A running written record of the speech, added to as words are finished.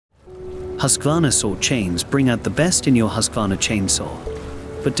Husqvarna saw chains bring out the best in your Husqvarna chainsaw.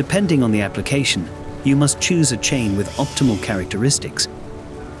 But depending on the application, you must choose a chain with optimal characteristics.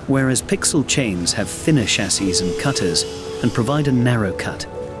 Whereas pixel chains have thinner chassis and cutters and provide a narrow cut,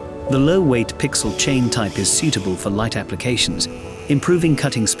 the low-weight pixel chain type is suitable for light applications, improving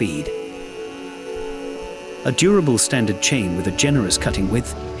cutting speed. A durable standard chain with a generous cutting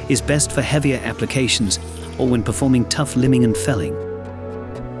width is best for heavier applications or when performing tough limbing and felling.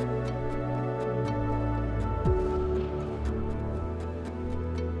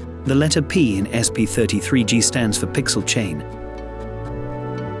 The letter P in SP33G stands for pixel chain.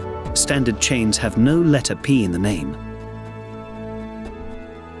 Standard chains have no letter P in the name.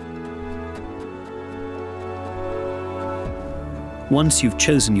 Once you've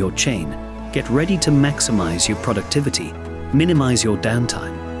chosen your chain, get ready to maximize your productivity, minimize your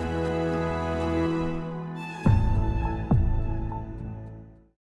downtime.